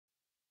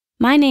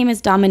My name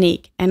is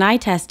Dominique, and I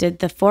tested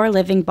the For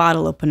Living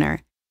bottle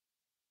opener.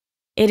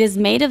 It is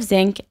made of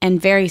zinc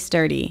and very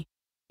sturdy.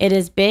 It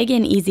is big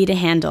and easy to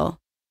handle.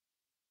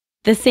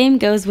 The same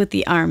goes with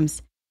the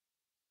arms.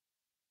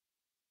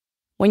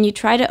 When you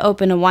try to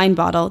open a wine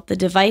bottle, the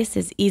device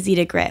is easy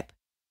to grip.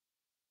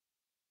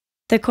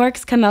 The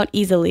corks come out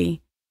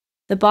easily.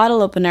 The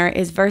bottle opener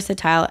is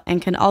versatile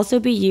and can also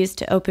be used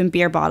to open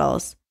beer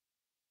bottles.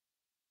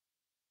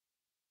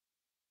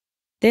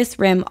 This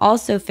rim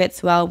also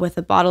fits well with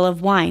a bottle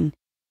of wine,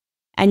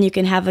 and you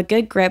can have a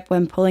good grip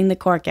when pulling the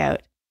cork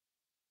out.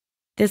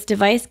 This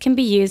device can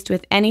be used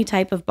with any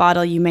type of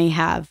bottle you may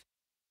have.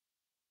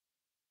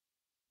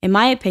 In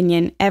my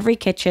opinion, every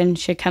kitchen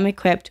should come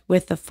equipped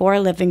with the For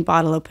Living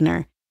bottle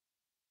opener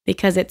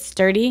because it's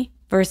sturdy,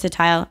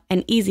 versatile,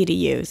 and easy to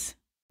use.